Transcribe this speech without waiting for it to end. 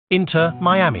Inter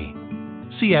Miami.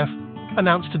 CF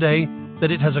announced today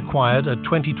that it has acquired a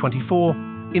 2024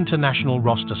 international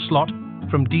roster slot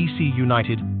from DC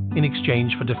United in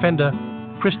exchange for defender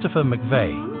Christopher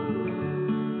McVeigh.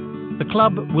 The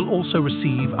club will also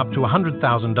receive up to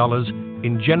 $100,000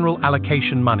 in general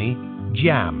allocation money,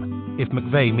 GAM, if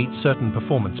McVeigh meets certain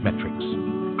performance metrics.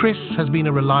 Chris has been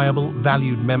a reliable,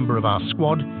 valued member of our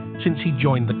squad since he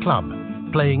joined the club,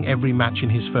 playing every match in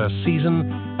his first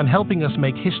season and helping us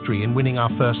make history in winning our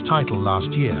first title last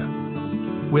year.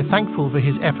 We're thankful for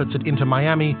his efforts at Inter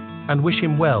Miami and wish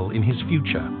him well in his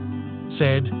future,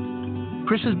 said.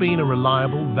 Chris has been a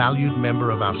reliable, valued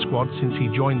member of our squad since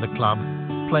he joined the club,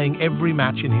 playing every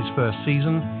match in his first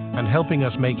season and helping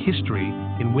us make history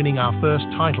in winning our first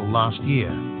title last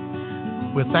year.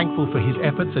 We're thankful for his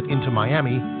efforts at Inter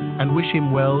Miami and wish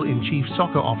him well in Chief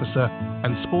Soccer Officer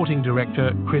and Sporting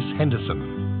Director Chris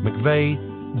Henderson. McVeigh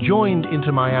joined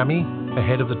Inter Miami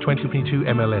ahead of the 2022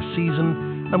 MLS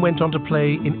season and went on to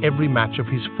play in every match of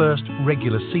his first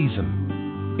regular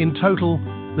season. In total,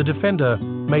 the defender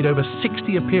made over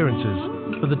 60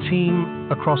 appearances for the team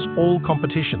across all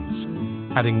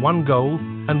competitions, adding 1 goal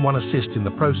and 1 assist in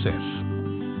the process.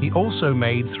 He also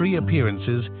made 3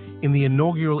 appearances in the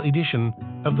inaugural edition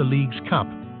of the League's Cup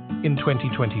in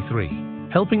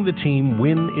 2023, helping the team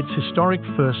win its historic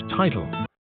first title.